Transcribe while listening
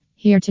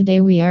Here today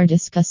we are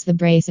discuss the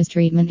braces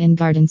treatment in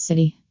Garden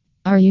City.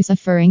 Are you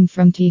suffering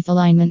from teeth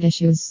alignment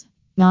issues?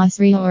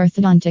 Masri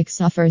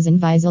Orthodontics offers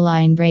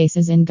Invisalign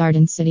braces in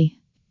Garden City.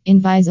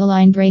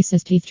 Invisalign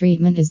braces teeth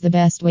treatment is the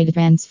best way to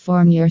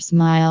transform your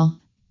smile.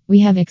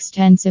 We have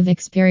extensive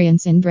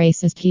experience in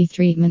braces teeth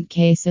treatment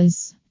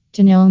cases.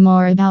 To know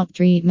more about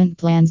treatment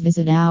plans,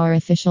 visit our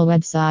official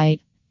website.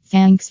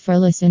 Thanks for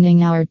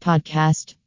listening our podcast.